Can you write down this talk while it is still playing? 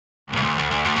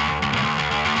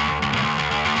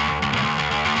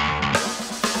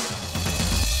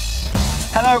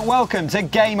Hello, welcome to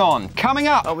Game On. Coming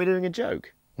up... Are we doing a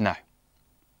joke? No.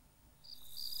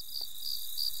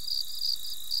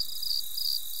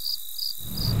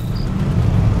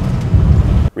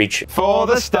 Reach For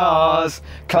the stars,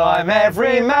 climb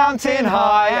every mountain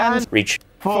high and reach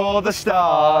for the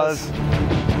stars.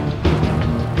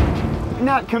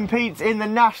 Nat competes in the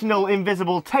National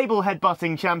Invisible Table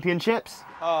Headbutting Championships.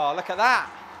 Oh, look at that.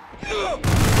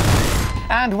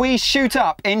 And we shoot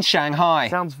up in Shanghai.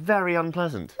 Sounds very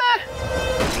unpleasant.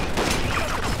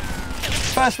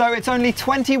 First though, it's only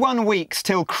 21 weeks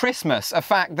till Christmas, a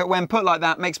fact that when put like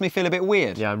that makes me feel a bit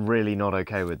weird. Yeah, I'm really not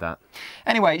okay with that.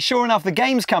 Anyway, sure enough, the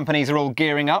games companies are all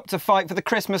gearing up to fight for the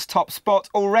Christmas top spot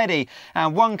already,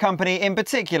 and one company in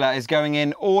particular is going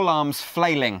in all arms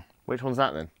flailing. Which one's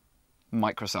that then?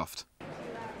 Microsoft.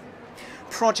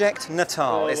 Project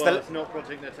Natal. It's not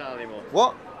Project Natal anymore.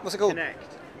 What? What's it called?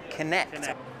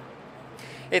 Kinect.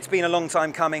 It's been a long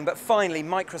time coming, but finally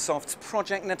Microsoft's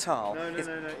Project Natal No, is...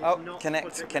 it's oh, not Kinect,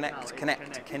 Project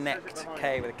Natal, Kinect,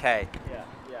 K with a K. Yeah.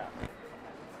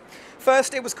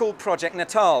 First it was called Project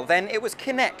Natal, then it was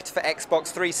Kinect for Xbox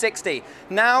 360.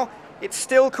 Now it's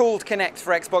still called Kinect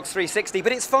for Xbox 360,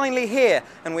 but it's finally here,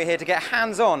 and we're here to get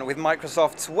hands-on with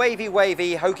Microsoft's wavy,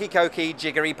 hokey-cokey,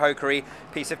 jiggery-pokery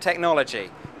piece of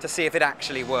technology to see if it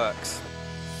actually works.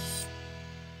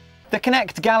 The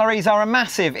Kinect galleries are a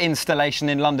massive installation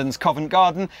in London's Covent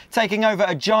Garden, taking over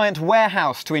a giant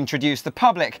warehouse to introduce the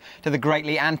public to the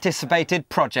greatly anticipated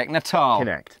Project Natal.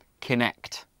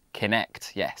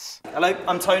 Kinect, yes. Hello,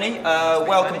 I'm Tony.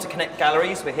 Welcome to Kinect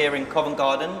Galleries. We're here in Covent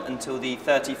Garden until the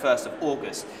 31st of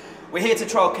August. We're here to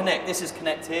trial Kinect. This is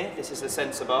Kinect here. This is the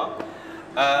sensor bar.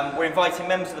 We're inviting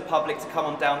members of the public to come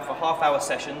on down for half-hour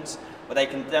sessions where they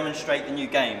can demonstrate the new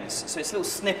games. So it's little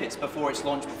snippets before it's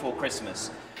launched before Christmas.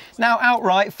 Now,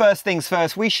 outright, first things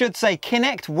first, we should say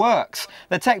Kinect works.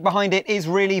 The tech behind it is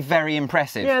really very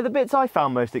impressive. Yeah, the bits I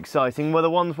found most exciting were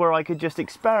the ones where I could just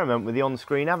experiment with the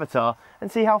on-screen avatar and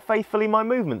see how faithfully my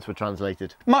movements were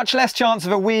translated. Much less chance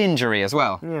of a Wii injury as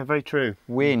well. Yeah, very true.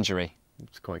 Wii injury.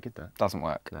 It's quite good, that. Doesn't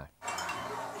work. No.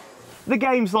 The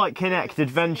games like Kinect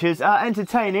Adventures are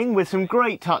entertaining with some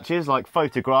great touches like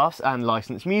photographs and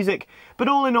licensed music, but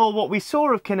all in all what we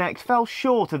saw of Kinect fell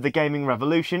short of the gaming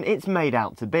revolution it's made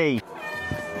out to be.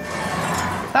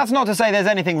 That's not to say there's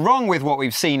anything wrong with what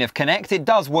we've seen of Kinect. It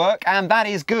does work, and that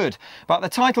is good. But the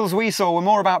titles we saw were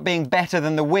more about being better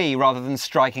than the Wii rather than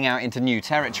striking out into new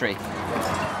territory.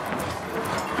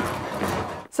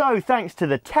 So, thanks to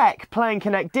the tech, playing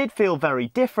Kinect did feel very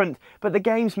different, but the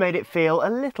games made it feel a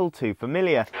little too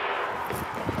familiar.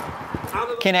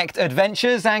 Kinect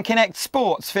Adventures and Kinect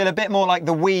Sports feel a bit more like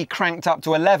the Wii cranked up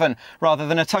to 11, rather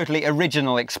than a totally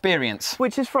original experience.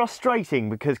 Which is frustrating,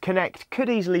 because Kinect could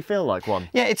easily feel like one.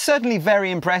 Yeah, it's certainly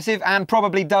very impressive and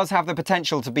probably does have the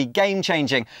potential to be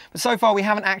game-changing, but so far we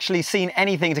haven't actually seen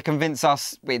anything to convince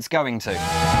us it's going to.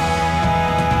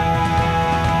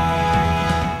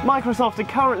 Microsoft are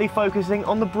currently focusing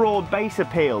on the broad base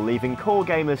appeal, leaving core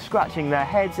gamers scratching their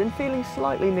heads and feeling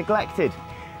slightly neglected.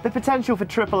 The potential for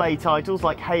AAA titles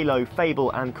like Halo, Fable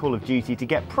and Call of Duty to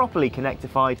get properly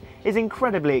Kinectified is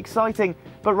incredibly exciting,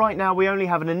 but right now we only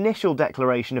have an initial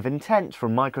declaration of intent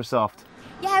from Microsoft.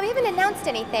 Yeah, we haven't announced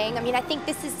anything. I mean, I think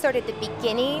this is sort of the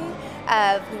beginning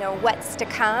of, what's to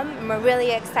come. And we're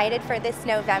really excited for this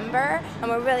November,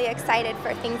 and we're really excited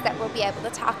for things that we'll be able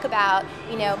to talk about,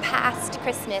 past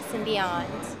Christmas and beyond.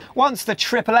 Once the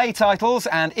AAA titles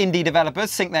and indie developers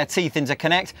sink their teeth into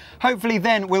Kinect, hopefully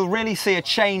then we'll really see a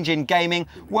change in gaming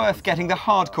worth getting the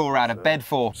hardcore out of bed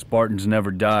for. Spartans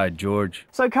never died, George.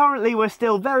 So currently we're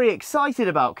still very excited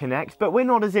about Kinect, but we're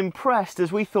not as impressed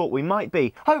as we thought we might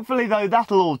be. Hopefully though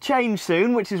that'll all change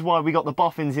soon, which is why we got the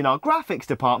boffins in our graphics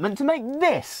department to make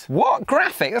this. What?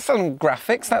 Graphics? That's not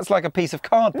graphics, that's like a piece of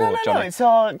cardboard, No, Johnny. it's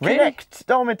our Really?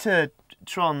 Kinectometer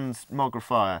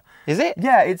transmogrifier. Is it?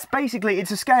 Yeah, it's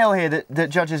a scale here that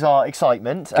judges our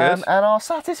excitement and our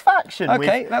satisfaction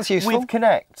Okay, that's useful. with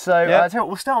Kinect. So Yeah. I tell you what,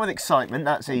 we'll start with excitement,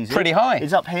 that's easy. Pretty high.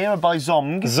 It's up here by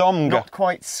Zomg. Zomg. Not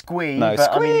quite squee, No,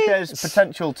 but I mean squee. there's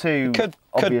potential to Could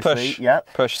obviously, push. yeah.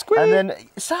 Push squee. And then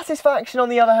satisfaction on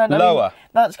the other hand. Lower. I mean,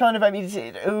 that's kind of,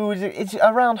 it's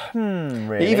around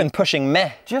really. Even pushing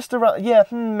meh. Just around, yeah,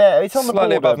 meh. It's on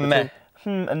Slightly the border above meh. between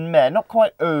and meh. Not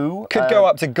quite ooh. Could go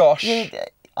up to gosh. Yeah,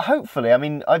 hopefully, I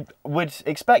mean, I would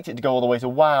expect it to go all the way to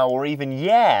wow or even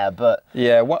yeah, but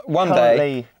Yeah, one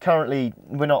day. Currently,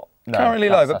 we're not. No, Currently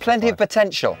low, but plenty of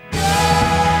potential.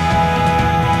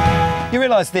 You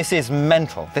realise this is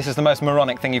mental. This is the most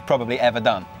moronic thing you've probably ever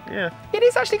done. Yeah. It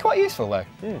is actually quite useful though.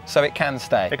 Yeah. So it can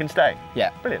stay. It can stay. Yeah.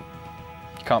 Brilliant.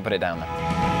 You can't put it down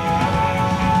there.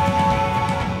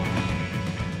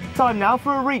 Time now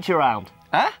for a reach around.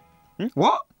 Huh?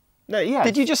 What? No, yeah.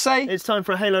 Did you just say? It's time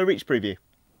for a Halo Reach preview.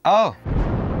 Oh.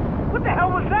 What the hell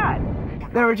was that?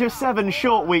 There are just 7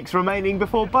 short weeks remaining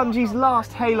before Bungie's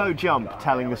last Halo jump,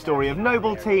 telling the story of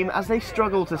Noble Team as they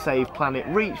struggle to save Planet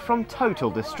Reach from total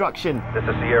destruction. This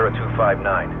is Sierra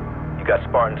 259. You got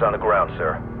Spartans on the ground,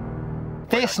 sir.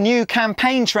 This new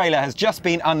campaign trailer has just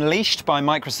been unleashed by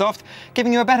Microsoft,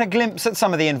 giving you a better glimpse at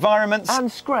some of the environments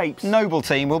And scrapes. Noble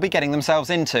Team will be getting themselves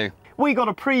into. We got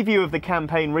a preview of the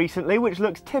campaign recently, which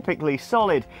looks typically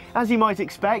solid. As you might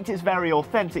expect, it's very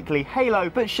authentically Halo,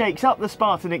 but shakes up the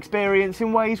Spartan experience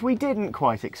in ways we didn't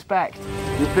quite expect.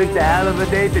 You picked a hell of a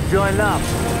day to join up.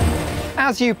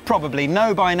 As you probably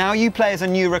know by now, you play as a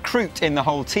new recruit in the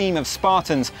whole team of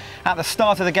Spartans. At the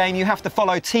start of the game, you have to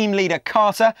follow team leader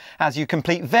Carter as you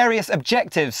complete various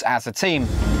objectives as a team.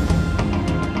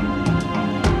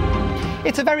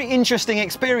 It's a very interesting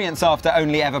experience after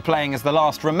only ever playing as the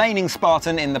last remaining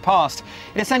Spartan in the past.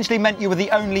 It essentially meant you were the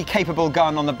only capable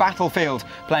gun on the battlefield,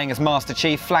 playing as Master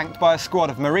Chief flanked by a squad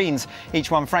of Marines,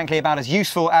 each one frankly about as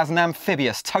useful as an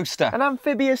amphibious toaster. An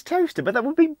amphibious toaster, but that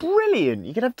would be brilliant.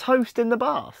 You could have toast in the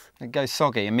bath. It goes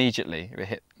soggy immediately if it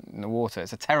hit in the water.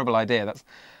 It's a terrible idea. That's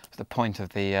the point of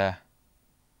the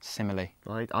simile.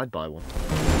 I'd buy one.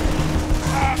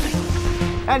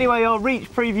 Anyway, our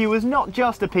Reach preview was not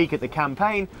just a peek at the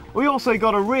campaign, we also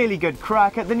got a really good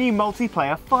crack at the new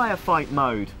multiplayer firefight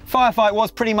mode. Firefight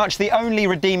was pretty much the only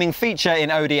redeeming feature in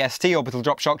ODST, Orbital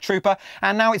Drop Shock Trooper,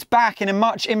 and now it's back in a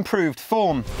much improved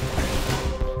form.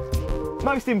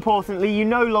 Most importantly, you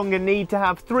no longer need to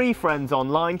have 3 friends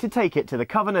online to take it to the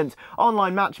Covenant.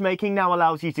 Online matchmaking now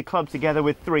allows you to club together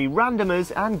with 3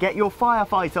 randomers and get your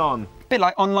firefight on. Bit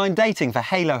like online dating for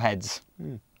Halo heads.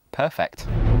 Perfect.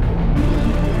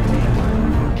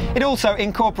 It also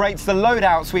incorporates the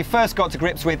loadouts we first got to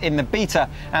grips with in the beta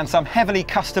and some heavily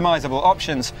customizable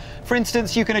options. For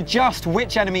instance, you can adjust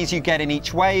which enemies you get in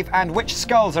each wave and which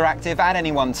skulls are active at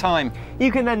any one time.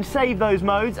 You can then save those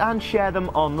modes and share them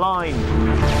online.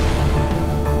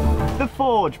 The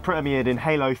Forge, premiered in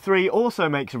Halo 3, also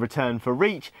makes a return for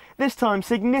Reach, this time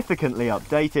significantly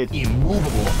updated.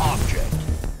 Immovable object.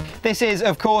 This is,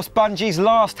 of course, Bungie's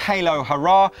last Halo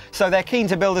hurrah, so they're keen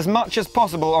to build as much as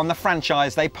possible on the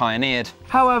franchise they pioneered.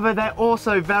 However, they're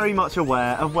also very much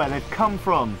aware of where they've come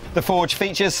from. The Forge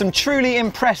features some truly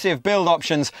impressive build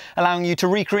options, allowing you to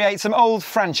recreate some old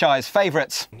franchise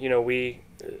favourites. You know,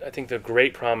 I think the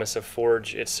great promise of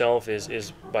Forge itself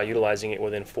is by utilizing it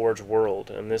within Forge World,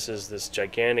 and this is this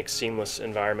gigantic seamless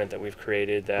environment that we've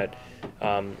created that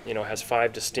you know, has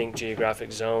 5 distinct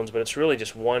geographic zones, but it's really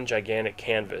just one gigantic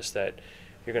canvas that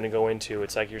you're going to go into.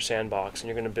 It's like your sandbox, and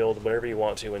you're going to build whatever you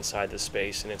want to inside this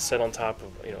space, and it's set on top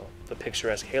of, you know, the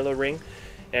picturesque Halo ring.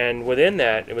 And within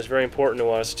that, it was very important to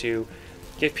us to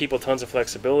give people tons of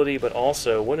flexibility, but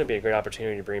also wouldn't it be a great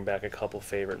opportunity to bring back a couple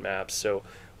favorite maps. So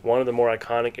one of the more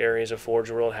iconic areas of Forge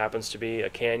World happens to be a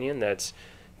canyon that's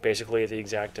basically the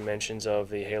exact dimensions of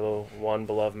the Halo 1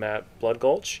 beloved map, Blood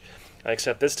Gulch.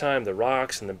 Except this time the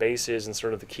rocks and the bases and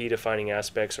sort of the key defining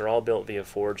aspects are all built via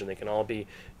Forge, and they can all be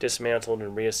dismantled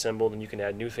and reassembled, and you can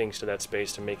add new things to that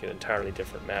space to make it an entirely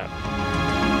different map.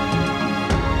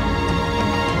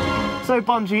 So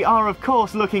Bungie are of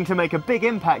course looking to make a big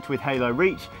impact with Halo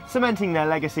Reach, cementing their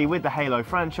legacy with the Halo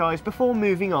franchise before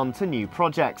moving on to new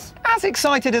projects. As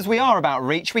excited as we are about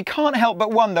Reach, we can't help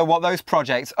but wonder what those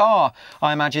projects are.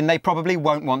 I imagine they probably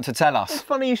won't want to tell us. It's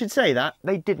funny you should say that,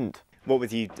 they didn't. What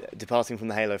with you departing from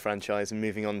the Halo franchise and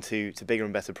moving on to bigger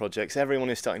and better projects,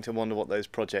 everyone is starting to wonder what those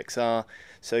projects are.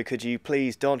 So could you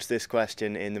please dodge this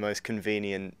question in the most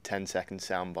convenient 10-second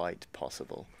soundbite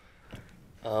possible?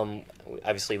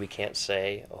 Obviously we can't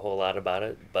say a whole lot about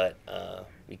it, but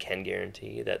we can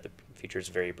guarantee that the future is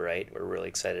very bright. We're really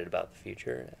excited about the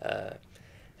future.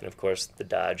 And of course the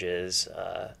dodge is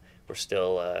we're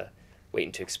still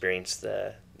waiting to experience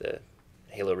the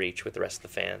Halo Reach with the rest of the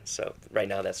fans. So right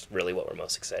now that's really what we're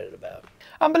most excited about.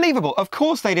 Unbelievable. Of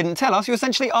course they didn't tell us. You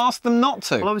essentially asked them not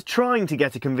to. Well, I was trying to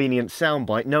get a convenient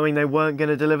soundbite knowing they weren't going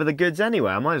to deliver the goods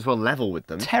anyway. I might as well level with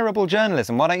them. Terrible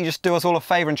journalism. Why don't you just do us all a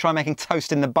favour and try making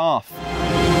toast in the bath?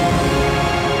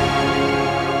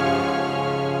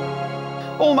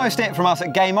 Almost it from us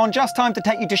at Game On. Just time to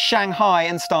take you to Shanghai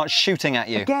and start shooting at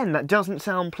you. Again, that doesn't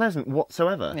sound pleasant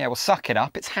whatsoever. Yeah, well, suck it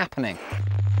up. It's happening.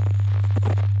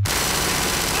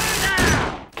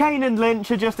 Kane and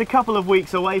Lynch are just a couple of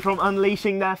weeks away from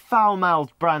unleashing their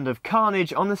foul-mouthed brand of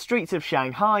carnage on the streets of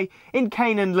Shanghai in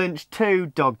Kane and Lynch 2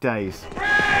 Dog Days.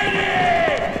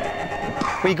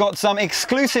 We got some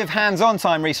exclusive hands-on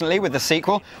time recently with the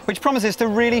sequel, which promises to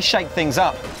really shake things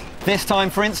up. This time,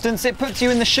 for instance, it puts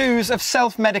you in the shoes of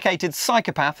self-medicated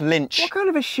psychopath Lynch. What kind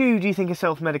of a shoe do you think a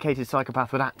self-medicated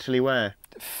psychopath would actually wear?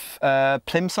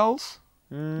 Plimsolls?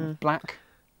 Black?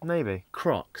 Maybe.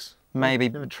 Crocs? Maybe.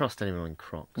 Never trust anyone in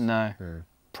Crocs. No.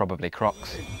 Probably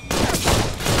Crocs.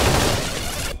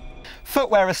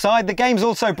 Footwear aside, the game's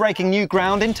also breaking new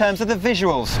ground in terms of the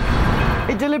visuals.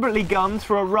 It deliberately guns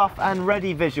for a rough and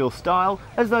ready visual style,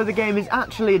 as though the game is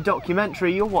actually a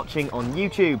documentary you're watching on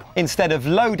YouTube. Instead of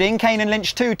loading, Kane and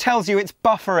Lynch 2 tells you it's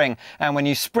buffering, and when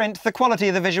you sprint, the quality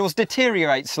of the visuals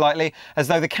deteriorates slightly, as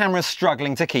though the camera's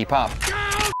struggling to keep up.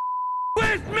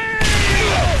 With me!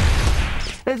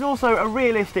 There's also a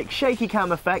realistic shaky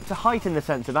cam effect to heighten the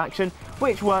sense of action,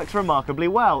 which works remarkably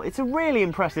well. It's a really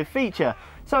impressive feature.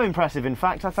 So impressive, in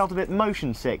fact, I felt a bit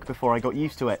motion sick before I got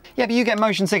used to it. Yeah, but you get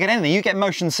motion sick at anything. You get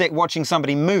motion sick watching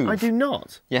somebody move. I do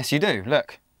not. Yes, you do.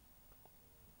 Look.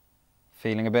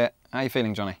 Feeling a bit... How are you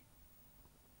feeling, Johnny?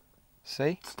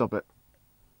 See? Stop it.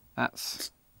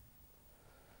 That's...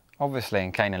 obviously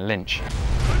in Kane and Lynch.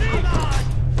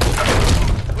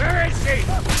 Where is he?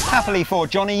 Happily for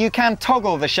Johnny, you can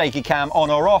toggle the shaky cam on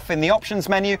or off in the options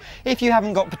menu if you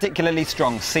haven't got particularly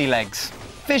strong sea legs.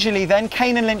 Visually then,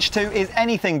 Kane and Lynch 2 is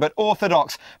anything but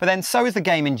orthodox, but then so is the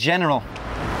game in general.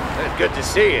 It's good to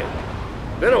see you.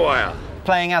 Been a while.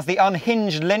 Playing as the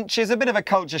unhinged Lynch is a bit of a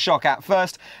culture shock at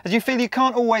first, as you feel you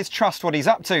can't always trust what he's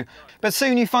up to. But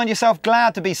soon you find yourself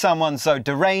glad to be someone so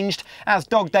deranged, as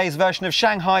Dog Day's version of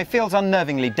Shanghai feels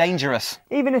unnervingly dangerous.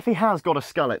 Even if he has got a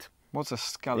skullet. What's a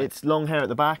skullet? It's long hair at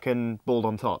the back and bald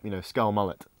on top, you know, skull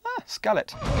mullet. Ah,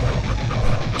 skullet.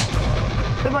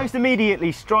 The most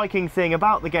immediately striking thing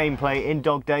about the gameplay in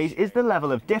Dog Days is the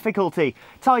level of difficulty.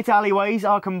 Tight alleyways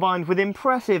are combined with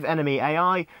impressive enemy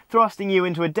AI, thrusting you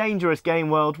into a dangerous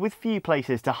game world with few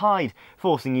places to hide,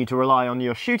 forcing you to rely on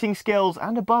your shooting skills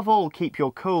and, above all, keep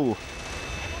your cool.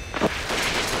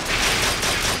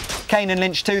 Kane and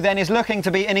Lynch 2 then is looking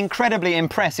to be an incredibly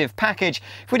impressive package.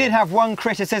 If we did have one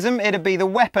criticism, it'd be the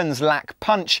weapons lack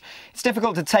punch. It's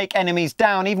difficult to take enemies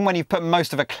down even when you've put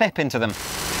most of a clip into them.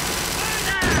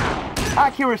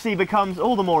 Accuracy becomes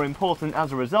all the more important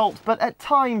as a result, but at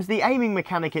times the aiming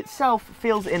mechanic itself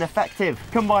feels ineffective.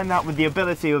 Combine that with the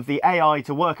ability of the AI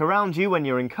to work around you when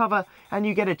you're in cover, and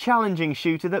you get a challenging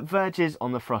shooter that verges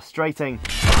on the frustrating.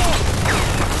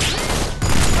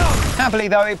 Happily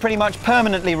though, it pretty much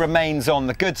permanently remains on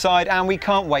the good side, and we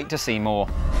can't wait to see more.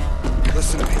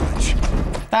 Listen to me, Lynch.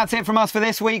 That's it from us for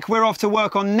this week. We're off to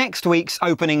work on next week's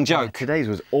opening joke. Today's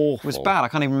was awful. It was bad. I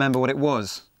can't even remember what it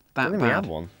was. I think we had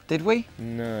one. Did we?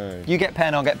 No. You get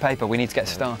pen, I'll get paper. We need to get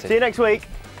started. See you next week.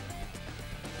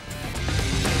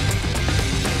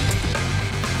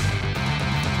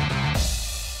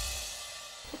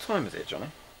 What time is it, Johnny?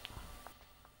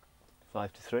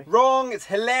 5 to 3. Wrong! It's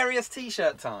hilarious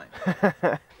t-shirt time.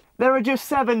 There are just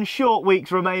 7 short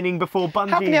weeks remaining before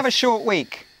Bungie's... How can you have a short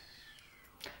week?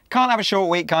 Can't have a short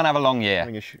week, can't have a long year.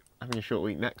 Having a short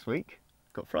week next week.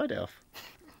 Got Friday off.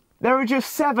 There are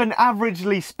just 7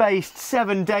 averagely spaced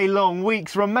 7-day-long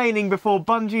weeks remaining before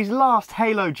Bungie's last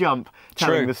Halo jump.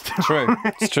 True, it's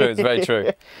true, it's very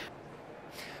true.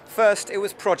 First, it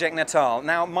was Project Natal.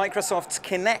 Now, Microsoft's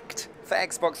Kinect for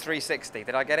Xbox 360.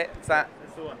 Did I get it? Is that?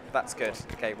 That's the one. That's good.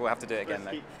 Okay, we'll have to do it again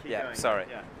then. Keep going. Sorry.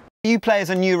 Yeah. You play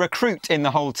as a new recruit in the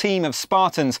whole team of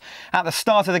Spartans. At the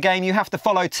start of the game, you have to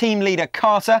follow team leader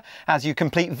Carter as you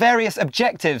complete various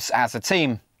objectives as a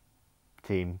team.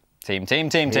 Team. Team, team,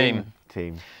 team, team.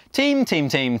 Team. Team, team,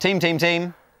 team, team, team,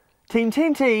 team. Team,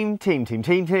 team, team, team, team,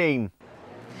 team, team.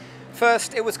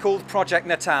 First, it was called Project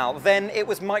Natal. Then it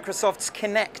was Microsoft's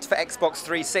Kinect for Xbox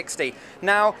 360.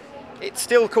 Now, it's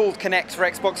still called Kinect for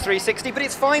Xbox 360, but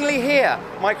it's finally here.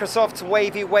 Microsoft's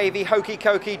wavy, wavy,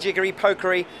 hokey-cokey,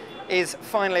 jiggery-pokery is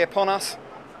finally upon us.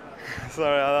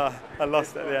 Sorry, I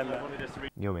lost it at the end there.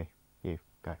 You're me. You.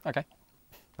 Go. Okay.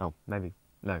 Oh, maybe.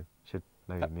 No.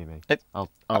 Maybe me. I'll,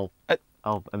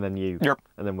 and then you. Yep.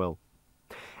 And then Will.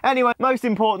 Anyway, most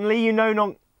importantly, you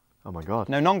know Oh my God.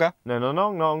 No nonga. No.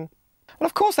 Well,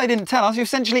 of course they didn't tell us. You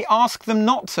essentially asked them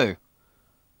not to.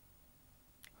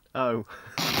 Oh.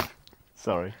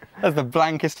 Sorry. That's the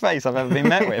blankest face I've ever been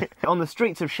met with. On the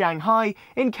streets of Shanghai,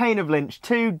 in Kane of Lynch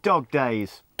 2 Dog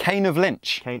Days. Kane of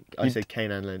Lynch? I said Kane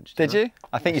and Lynch. Did you?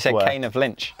 I think you said Kane of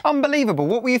Lynch. Unbelievable.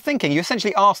 What were you thinking? You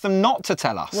essentially asked them not to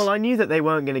tell us. Well, I knew that they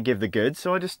weren't going to give the goods,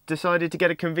 so I just decided to get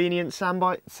a convenient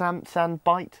sandbox.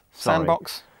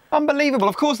 Unbelievable.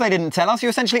 Of course they didn't tell us. You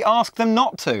essentially asked them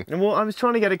not to. And well, I was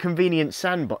trying to get a convenient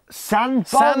Oh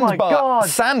my God!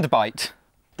 Sandbite.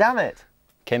 Damn it.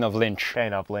 Kane of Lynch.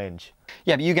 Kane of Lynch.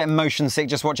 Yeah, but you get motion sick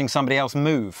just watching somebody else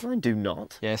move. I do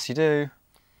not. Yes, you do.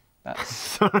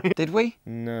 Sorry. Did we?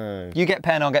 No. You get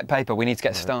pen, I'll get paper. We need to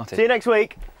get started. See you next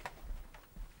week.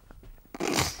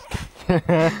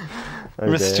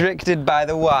 Restricted by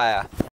the wire.